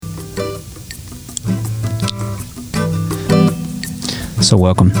So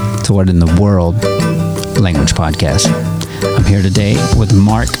welcome to What in the World Language Podcast. I'm here today with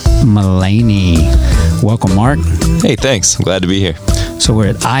Mark Mullaney. Welcome, Mark. Hey, thanks. I'm glad to be here. So we're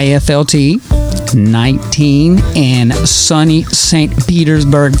at IFLT 19 in sunny St.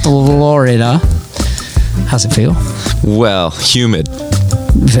 Petersburg, Florida. How's it feel? Well, humid.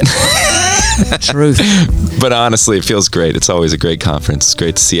 Truth. But honestly, it feels great. It's always a great conference. It's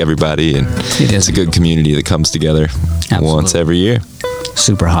great to see everybody, and it's a good community that comes together once every year.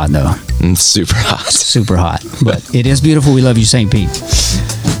 Super hot, though. Super hot. Super hot. But it is beautiful. We love you, St. Pete.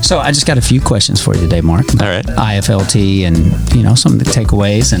 So I just got a few questions for you today, Mark. All right. IFLT and, some of the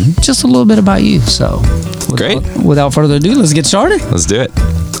takeaways and just a little bit about you. So without further ado, let's get started. Let's do it.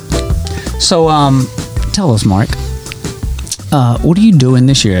 So tell us, Mark, what are you doing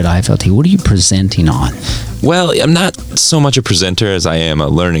this year at IFLT? What are you presenting on? Well, I'm not so much a presenter as I am a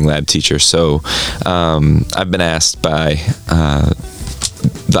learning lab teacher. So I've been asked by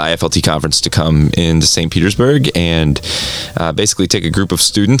the IFLT conference to come into St. Petersburg and basically take a group of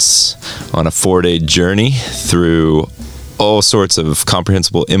students on a 4-day journey through all sorts of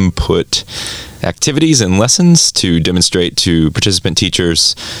comprehensible input activities and lessons to demonstrate to participant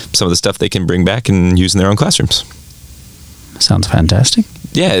teachers some of the stuff they can bring back and use in their own classrooms. Sounds fantastic.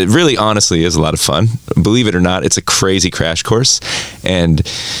 Yeah, it really honestly is a lot of fun. Believe it or not, it's a crazy crash course. And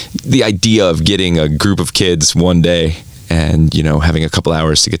the idea of getting a group of kids one day and, having a couple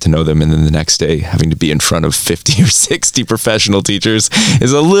hours to get to know them, and then the next day having to be in front of 50 or 60 professional teachers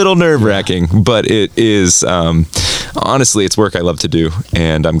is a little nerve-wracking, but it is, honestly, it's work I love to do,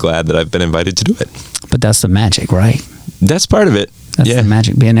 and I'm glad that I've been invited to do it. But that's the magic, right? That's part of it. That's the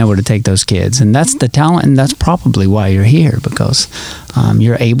magic, being able to take those kids. And that's the talent, and that's probably why you're here, because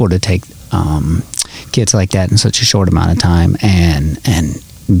you're able to take kids like that in such a short amount of time and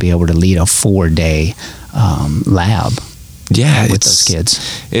be able to lead a 4-day lab. Yeah, with those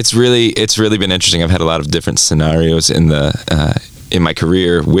kids. It's really been interesting. I've had a lot of different scenarios in my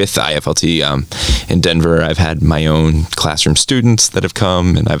career with IFLT. In Denver, I've had my own classroom students that have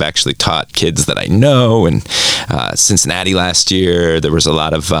come, and I've actually taught kids that I know. And Cincinnati last year, there was a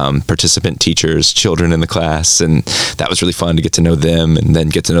lot of participant teachers, children in the class, and that was really fun to get to know them and then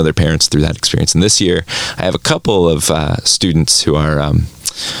get to know their parents through that experience. And this year, I have a couple of students who are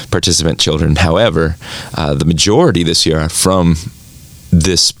participant children. However, the majority this year are from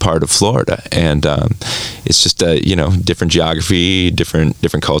this part of Florida, and it's just a different geography, different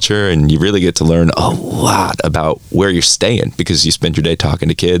culture, and you really get to learn a lot about where you're staying because you spend your day talking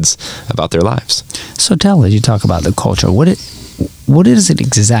to kids about their lives. So tell us, you talk about the culture. What is it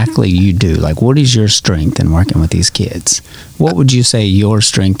exactly you do? Like, what is your strength in working with these kids? What would you say your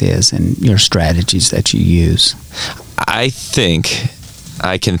strength is and your strategies that you use? I think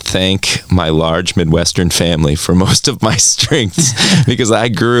I can thank my large Midwestern family for most of my strengths because I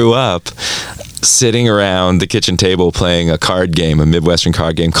grew up sitting around the kitchen table playing a card game, a Midwestern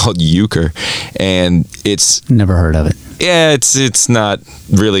card game called Euchre, and it's... Never heard of it. Yeah, it's not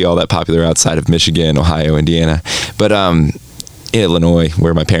really all that popular outside of Michigan, Ohio, Indiana, but in Illinois,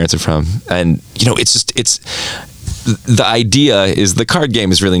 where my parents are from, and it's the idea is the card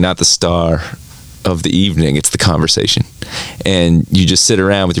game is really not the star of the evening, it's the conversation, and you just sit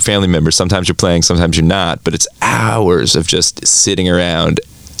around with your family members. Sometimes you're playing, sometimes you're not, but it's hours of just sitting around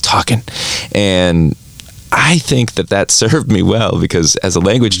talking. And I think that served me well because as a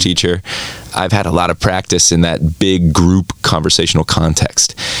language teacher, I've had a lot of practice in that big group conversational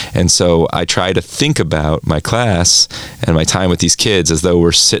context. And so I try to think about my class and my time with these kids as though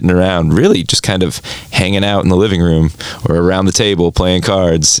we're sitting around really just kind of hanging out in the living room or around the table playing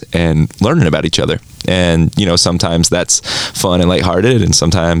cards and learning about each other. And, sometimes that's fun and lighthearted, and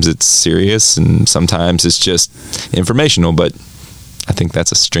sometimes it's serious, and sometimes it's just informational. But I think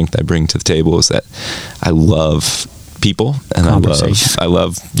that's a strength I bring to the table, is that I love people, and I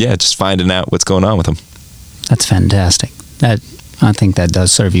love just finding out what's going on with them. That's fantastic. I think that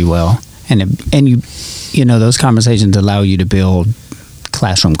does serve you well, and you those conversations allow you to build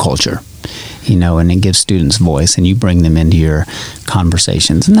classroom culture, and it gives students voice, and you bring them into your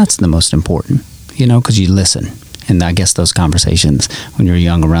conversations, and that's the most important, because you listen. And I guess those conversations when you're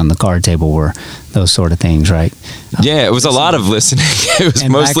young around the card table were those sort of things, right? Yeah, it was a lot of listening. It was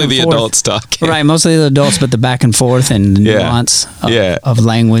mostly the adults talking. Right, mostly the adults, but the back and forth and the nuance of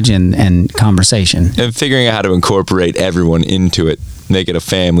language and conversation. And figuring out how to incorporate everyone into it, make it a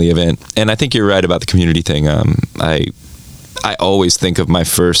family event. And I think you're right about the community thing. I always think of my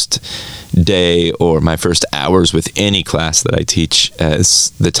first day or my first hours with any class that I teach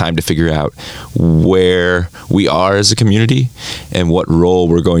as the time to figure out where we are as a community and what role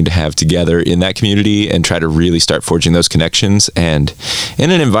we're going to have together in that community, and try to really start forging those connections. And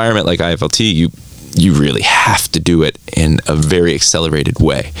in an environment like IFLT, you really have to do it in a very accelerated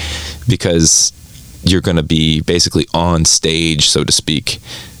way, because you're going to be basically on stage, so to speak,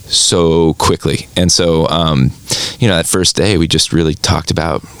 so quickly. And so, that first day we just really talked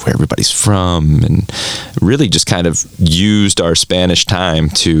about where everybody's from, and really just kind of used our Spanish time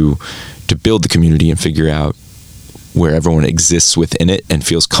to build the community and figure out where everyone exists within it and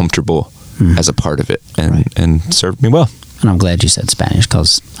feels comfortable as a part of it, and served me well. And I'm glad you said Spanish,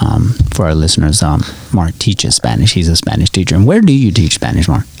 because for our listeners, Mark teaches Spanish. He's a Spanish teacher. And where do you teach Spanish,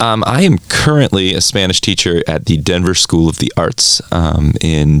 Mark? I am currently a Spanish teacher at the Denver School of the Arts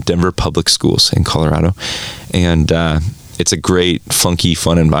in Denver Public Schools in Colorado. And it's a great, funky,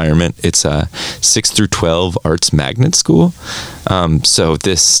 fun environment. It's a 6 through 12 arts magnet school. So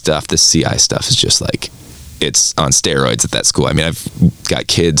this CI stuff is just like, it's on steroids at that school. I mean, I've got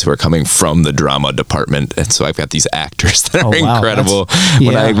kids who are coming from the drama department, and so I've got these actors that are incredible.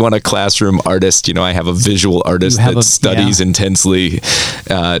 When I want a classroom artist, I have a visual artist that studies intensely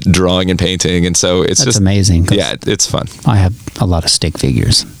drawing and painting, and so it's just amazing. Yeah, it's fun. I have a lot of stick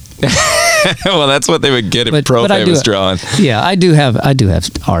figures. Well, that's what they would get if Pro-Fam was drawing. Yeah, I do have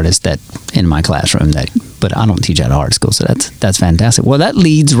artists that in my classroom but I don't teach at art school, so that's fantastic. Well, that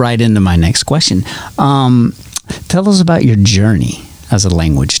leads right into my next question. Tell us about your journey as a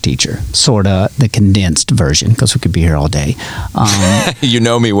language teacher, sort of the condensed version, because we could be here all day. You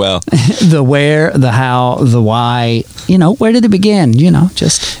know me well. The where, the how, the why. Where did it begin?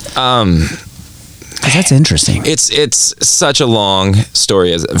 That's interesting. It's such a long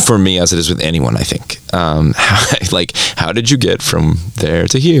story for me as it is with anyone, I think. How did you get from there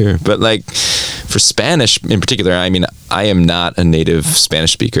to here? But for Spanish in particular, I mean, I am not a native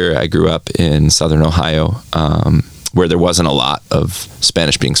Spanish speaker. I grew up in Southern Ohio, where there wasn't a lot of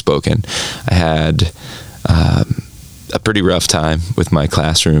Spanish being spoken. I had a pretty rough time with my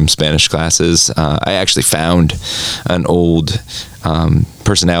classroom Spanish classes. I actually found an old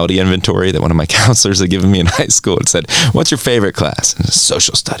personality inventory that one of my counselors had given me in high school. It said, "What's your favorite class?" And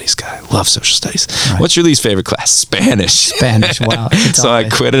social studies guy. I love social studies. Right. What's your least favorite class? Spanish. Spanish. Wow. So I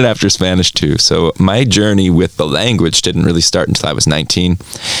quit it after Spanish too. So my journey with the language didn't really start until I was 19,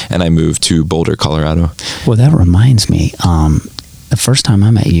 and I moved to Boulder, Colorado. Well, that reminds me. The first time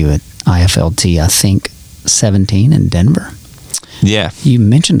I met you at IFLT, I think 17 in Denver. Yeah. You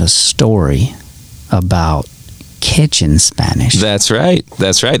mentioned a story about kitchen Spanish. That's right.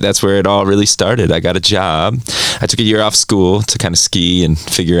 That's where it all really started. I got a job. I took a year off school to kind of ski and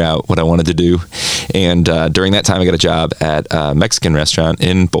figure out what I wanted to do. And during that time, I got a job at a Mexican restaurant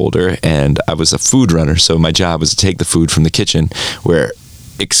in Boulder, and I was a food runner. So my job was to take the food from the kitchen, where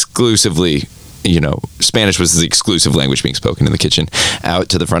exclusively, Spanish was the exclusive language being spoken in the kitchen, out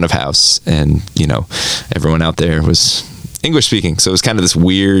to the front of house. And, everyone out there was English speaking. So it was kind of this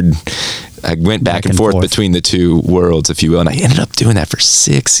weird, I went back and forth between the two worlds, if you will. And I ended up doing that for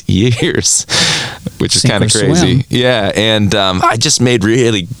 6 years, which is kind of crazy. Yeah. And I just made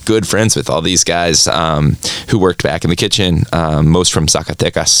really good friends with all these guys who worked back in the kitchen, most from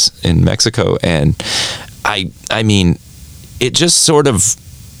Zacatecas in Mexico. And I mean, it just sort of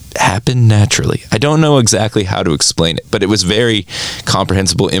happened naturally. I don't know exactly how to explain it, but it was very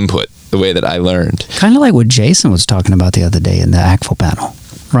comprehensible input, the way that I learned. Kind of like what Jason was talking about the other day in the ACTFL panel,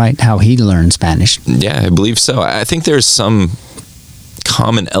 right? How he learned Spanish. Yeah, I believe so. I think there's some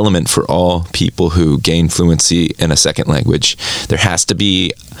common element for all people who gain fluency in a second language. There has to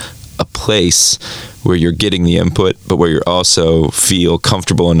be a place where you're getting the input, but where you also feel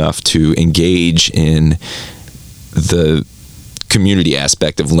comfortable enough to engage in the community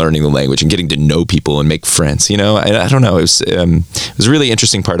aspect of learning the language and getting to know people and make friends. I don't know. It was a really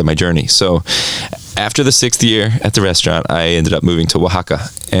interesting part of my journey. So after the 6th year at the restaurant, I ended up moving to Oaxaca,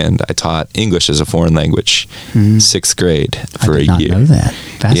 and I taught English as a foreign language, 6th grade for a year. I did not know that.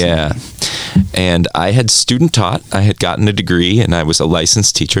 Fascinating. Yeah. And I had student taught. I had gotten a degree, and I was a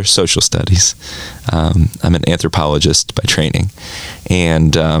licensed teacher, social studies. I'm an anthropologist by training.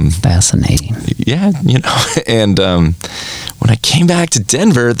 And fascinating. Yeah, and when I came back to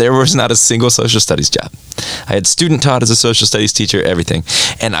Denver, there was not a single social studies job. I had student taught as a social studies teacher, everything.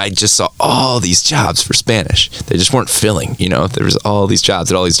 And I just saw all these jobs for Spanish. They just weren't filling, There was all these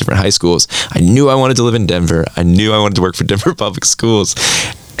jobs at all these different high schools. I knew I wanted to live in Denver. I knew I wanted to work for Denver Public Schools.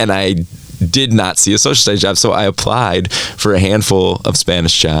 And I did not see a social studies job, so I applied for a handful of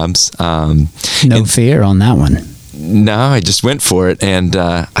Spanish jobs. No fear on that one. no, I just went for it, and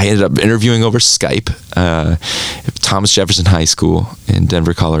I ended up interviewing over Skype, Thomas Jefferson High School in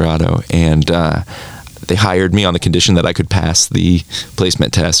Denver, Colorado, and they hired me on the condition that I could pass the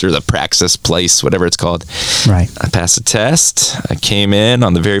placement test, or the praxis place, whatever it's called. Right. I passed the test. I came in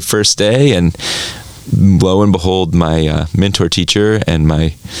on the very first day, and lo and behold, my mentor teacher and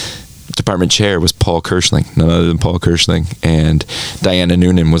my department chair was Paul Kirschling, none other than Paul Kirschling, and Diana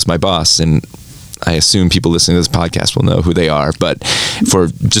Noonan was my boss. And I assume people listening to this podcast will know who they are, but for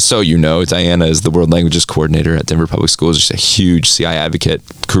just so you know, Diana is the World Languages Coordinator at Denver Public Schools. She's a huge CI advocate,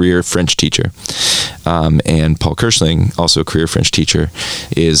 career French teacher. And Paul Kirschling, also a career French teacher,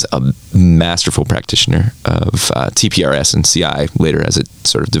 is a masterful practitioner of TPRS and CI later as it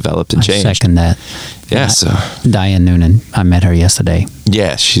sort of developed and changed. Second that. Yeah, so Diane Noonan, I met her yesterday.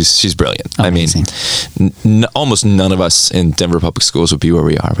 Yeah, she's brilliant. Amazing. I mean, almost none of us in Denver Public Schools would be where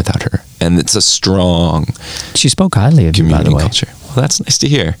we are without her. And it's a strong She spoke highly of you, by the community way. culture. Well, that's nice to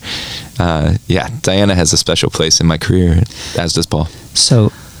hear. Yeah, Diana has a special place in my career, as does Paul.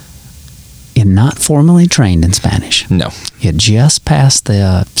 So, you're not formally trained in Spanish. No. You just passed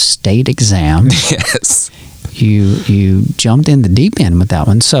the state exam. Yes. You jumped in the deep end with that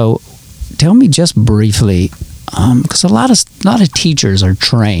one. So, tell me just briefly, because a lot of teachers are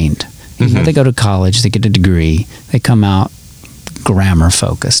trained. You know, they go to college, they get a degree, they come out grammar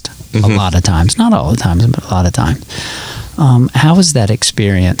focused. A lot of times, not all the times, but a lot of times. How was that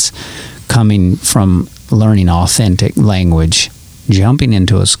experience coming from learning authentic language, jumping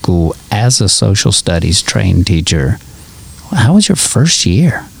into a school as a social studies trained teacher? How was your first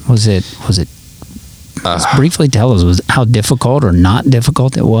year? Was it? Just briefly tell us how difficult or not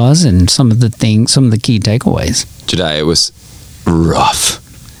difficult it was, and some of the key takeaways. Jedi, it was rough.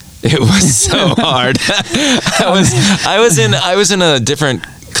 It was so hard. I was in a different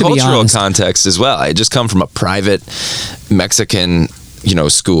cultural context as well. I had just come from a private Mexican,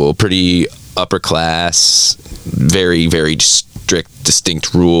 school, pretty upper class, very, very strict,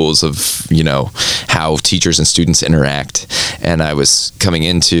 distinct rules of, how teachers and students interact. And I was coming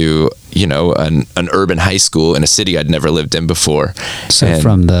into, an urban high school in a city I'd never lived in before. So and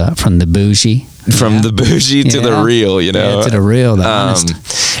from the bougie. From the bougie to the real, Yeah, to the real, the honest.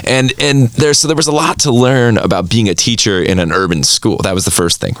 And there was a lot to learn about being a teacher in an urban school. That was the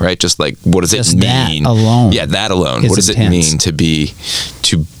first thing, right? Just like, what does it mean? That alone. Yeah, that alone. What does it mean to be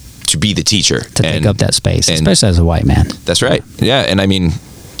the teacher? To take up that space, especially as a white man. That's right. Yeah, and I mean,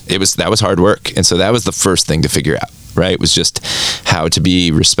 that was hard work. And so that was the first thing to figure out, right? It was just how to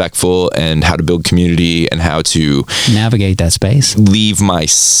be respectful and how to build community and how to navigate that space. Leave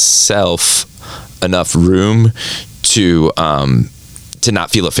myself enough room to not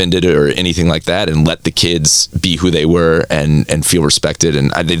feel offended or anything like that, and let the kids be who they were and feel respected.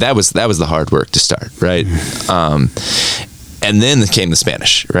 And I think that was the hard work to start, right? And then came the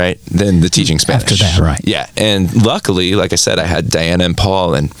Spanish, right? Then the teaching Spanish. After that, right. Yeah. And luckily, like I said, I had Diana and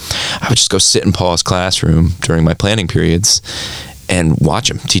Paul, and I would just go sit in Paul's classroom during my planning periods and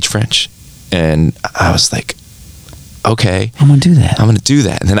watch him teach French. And I was like, okay, I'm going to do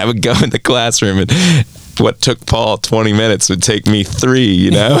that. And then I would go in the classroom, and what took Paul 20 minutes would take me 3,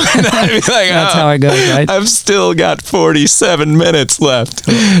 And I'd be like, that's how it goes, right? I've still got 47 minutes left.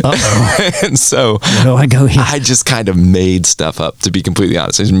 Uh-oh. And so where do I go here? I just kind of made stuff up, to be completely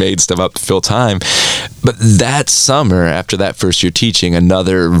honest. I just made stuff up to fill time. But that summer, after that first year teaching,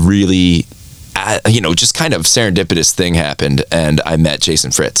 another really just kind of serendipitous thing happened, and I met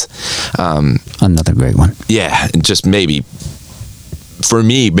Jason Fritz. Another great one. Yeah, just maybe for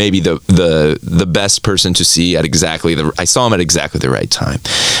me, maybe the best person to see at I saw him at exactly the right time.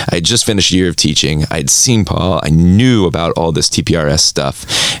 I had just finished a year of teaching. I had seen Paul. I knew about all this TPRS stuff,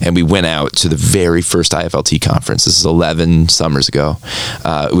 and we went out to the very first IFLT conference. This is 11 summers ago.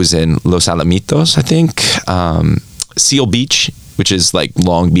 It was in Los Alamitos, I think, Seal Beach, which is like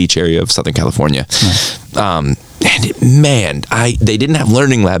Long Beach area of Southern California. Right. They didn't have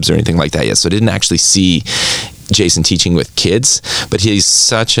learning labs or anything like that yet, so I didn't actually see Jason teaching with kids, but he's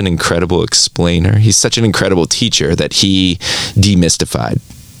such an incredible explainer. He's such an incredible teacher that he demystified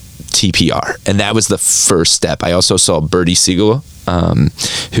TPR, and that was the first step. I also saw Bertie Siegel,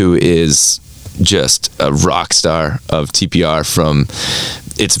 who is just a rock star of TPR from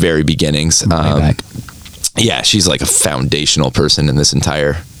its very beginnings. Yeah, she's like a foundational person in this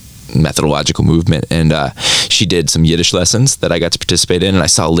entire methodological movement, and she did some Yiddish lessons that I got to participate in, and I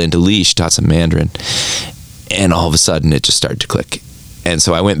saw Linda Lee, she taught some Mandarin, and all of a sudden it just started to click. And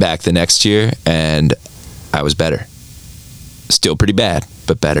so I went back the next year, and I was better. still pretty bad,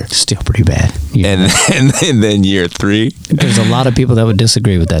 but better. Still pretty bad. And then year 3. There's a lot of people that would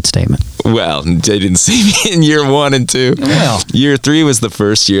disagree with that statement. Well, they didn't see me in year 1 and 2. Well, year 3 was the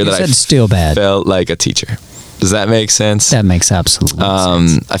first year that I still bad. felt like a teacher. Does that make sense? That makes absolute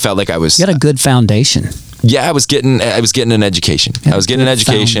sense. I felt like I was. You got a good foundation. Yeah, I was getting an education. I was getting an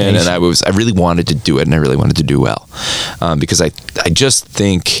education, and I really wanted to do it, and I really wanted to do well, because I just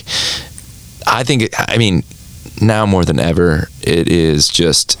think, I mean, now more than ever, it is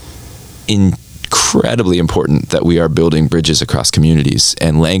just incredibly important that we are building bridges across communities,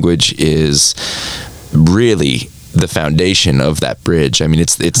 and language is really the foundation of that bridge. I mean,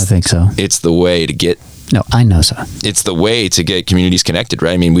 it's. I think so. It's the way to get. No, I know so. It's the way to get communities connected,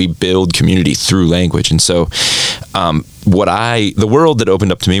 right? I mean, we build community through language. And so the world that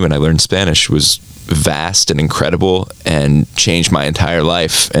opened up to me when I learned Spanish was vast and incredible and changed my entire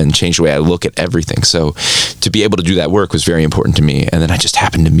life and changed the way I look at everything. So to be able to do that work was very important to me. And then I just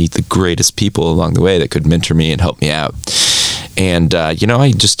happened to meet the greatest people along the way that could mentor me and help me out. And,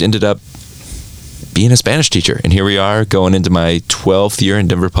 I just ended up being a Spanish teacher, and here we are going into my 12th year in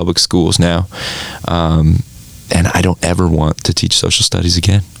Denver Public Schools now, and I don't ever want to teach social studies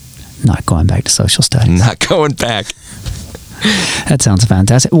again. Not going back to social studies. Not going back. That sounds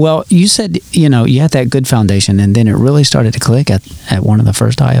fantastic. Well, you said, you had that good foundation, and then it really started to click at one of the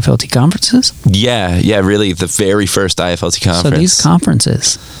first IFLT conferences? Yeah, really, the very first IFLT conference. So these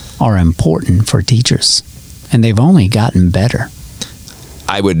conferences are important for teachers, and they've only gotten better.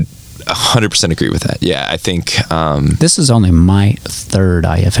 I would 100% agree with that. Yeah, I think this is only my 3rd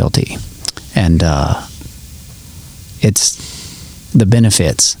IFLT, and it's the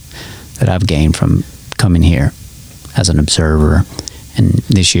benefits that I've gained from coming here as an observer, and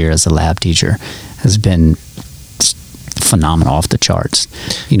this year as a lab teacher has been phenomenal, off the charts.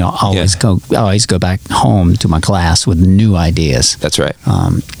 I always go back home to my class with new ideas. That's right.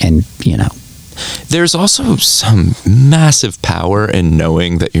 And there's also some massive power in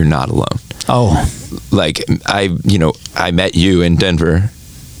knowing that you're not alone. Oh, like I met you in Denver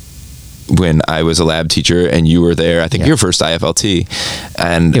when I was a lab teacher, and you were there. I think your first IFLT,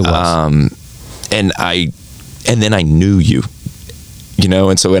 and it was. and then I knew you.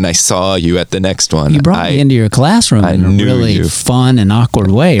 And so when I saw you at the next one, you brought me into your classroom in a really fun and awkward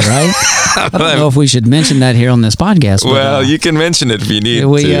way, right? I don't know if we should mention that here on this podcast. Well, you can mention it if you need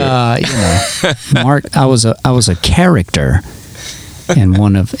to. Mark, I was a character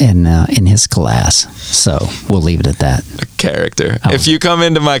in his class, so we'll leave it at that. A character. If you come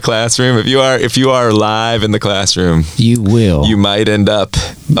into my classroom, if you are live in the classroom, you might end up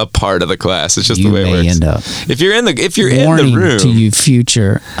a part of the class. It's just the way it works. End up. If you're in the room, to you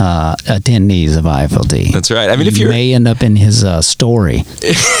future attendees of IFLT. That's right. I mean, you may end up in his story.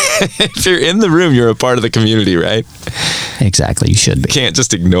 If you're in the room, you're a part of the community, right? Exactly. You should be. You can't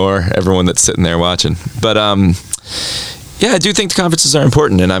just ignore everyone that's sitting there watching. But yeah, I do think the conferences are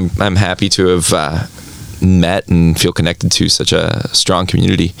important, and I'm happy to have met and feel connected to such a strong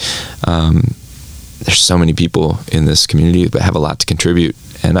community. There's so many people in this community that have a lot to contribute,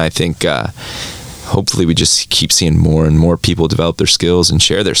 and I think hopefully we just keep seeing more and more people develop their skills and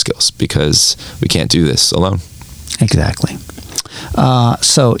share their skills, because we can't do this alone. Exactly.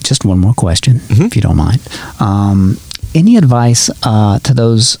 So just one more question, if you don't mind. Any advice to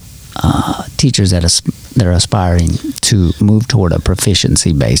those teachers that are aspiring to move toward a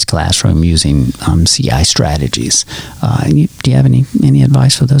proficiency-based classroom using CI strategies? Do you have any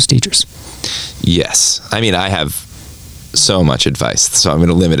advice for those teachers? Yes. I mean, I have so much advice, so I'm going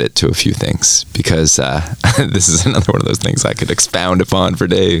to limit it to a few things, because this is another one of those things I could expound upon for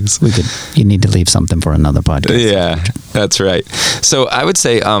days. You need to leave something for another podcast. Yeah, that's right. So I would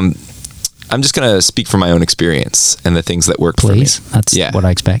say I'm just going to speak from my own experience and the things that work for me. Please, that's what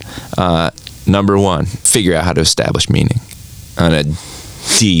I expect. Number 1, figure out how to establish meaning on a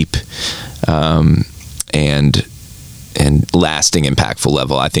deep and lasting, impactful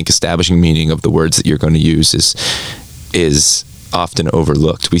level. I think establishing meaning of the words that you're going to use is often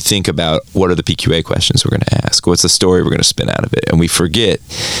overlooked. We think about, what are the PQA questions we're going to ask? What's the story we're going to spin out of it? And we forget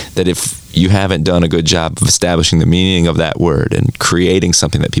that if you haven't done a good job of establishing the meaning of that word and creating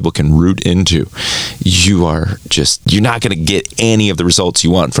something that people can root into, you're not going to get any of the results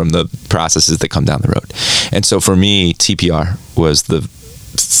you want from the processes that come down the road. And so for me, TPR was the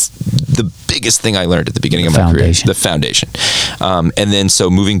biggest thing I learned at the beginning of my career, the foundation. And then so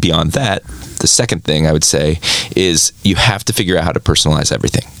moving beyond that, the second thing I would say is you have to figure out how to personalize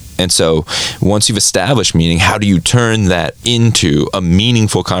everything. And so once you've established meaning, how do you turn that into a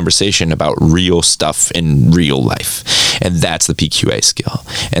meaningful conversation about real stuff in real life? And that's the PQA skill.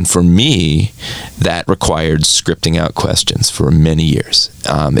 And for me, that required scripting out questions for many years.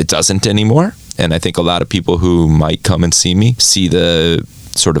 It doesn't anymore. And I think a lot of people who might come and see me see the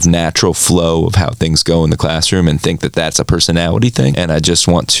sort of natural flow of how things go in the classroom and think that that's a personality thing. And I just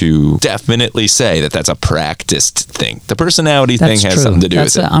want to definitely say that that's a practiced thing. The personality thing has something to do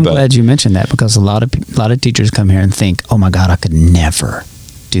with it. I'm glad you mentioned that, because a lot of teachers come here and think, oh my God, I could never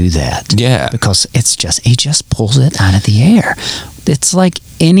do that. Yeah. Because he just pulls it out of the air. It's like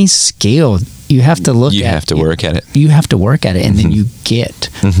any skill. You have to look at it. You have to work at it. You have to work at it, and then you get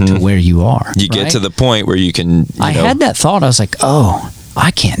to where you are. You get to the point where you can, I had that thought. I was like, oh,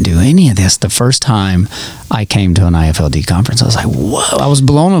 I can't do any of this. The first time I came to an IFLD conference, I was like, whoa. I was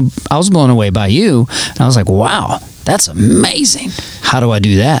blown away by you. And I was like, wow, that's amazing. How do I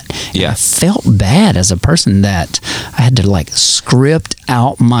do that? Yeah. And I felt bad as a person that I had to like script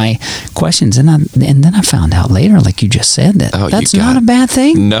out my questions. And then I found out later, like you just said, that that's not a bad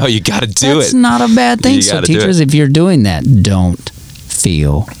thing. No, you got to do it. That's not a bad thing. So teachers, if you're doing that, don't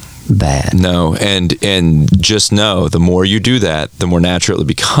feel bad. No, and just know, the more you do that, the more natural it'll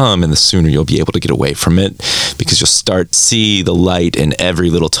become, and the sooner you'll be able to get away from it, because you'll start see the light in every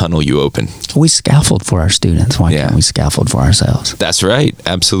little tunnel you open. We scaffold for our students. Why can't we scaffold for ourselves? That's right.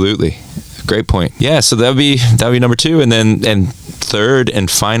 Absolutely. Great point. Yeah, so that'd be number 2, and third and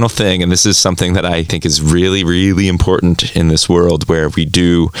final thing, and this is something that I think is really, really important in this world where we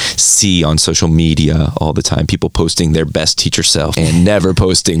do see on social media all the time people posting their best teacher self and never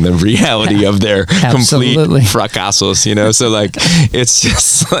posting the reality of their complete fracassos, you know? So like, it's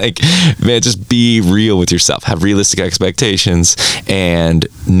just like, man, just be real with yourself, have realistic expectations, and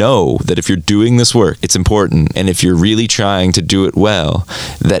know that if you're doing this work, it's important. And if you're really trying to do it well,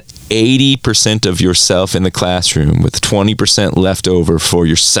 that 80% of yourself in the classroom with 20% left over for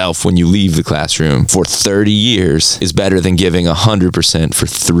yourself when you leave the classroom for 30 years is better than giving 100% for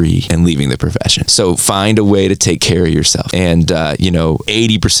 3 and leaving the profession. So find a way to take care of yourself. And,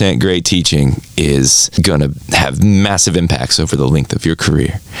 80% great teaching is going to have massive impacts over the length of your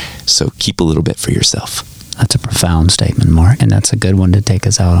career. So keep a little bit for yourself. That's a profound statement, Mark, and that's a good one to take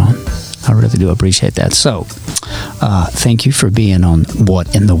us out on. I really do appreciate that. So, thank you for being on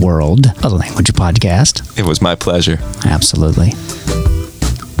What in the World, a Language podcast. It was my pleasure. Absolutely.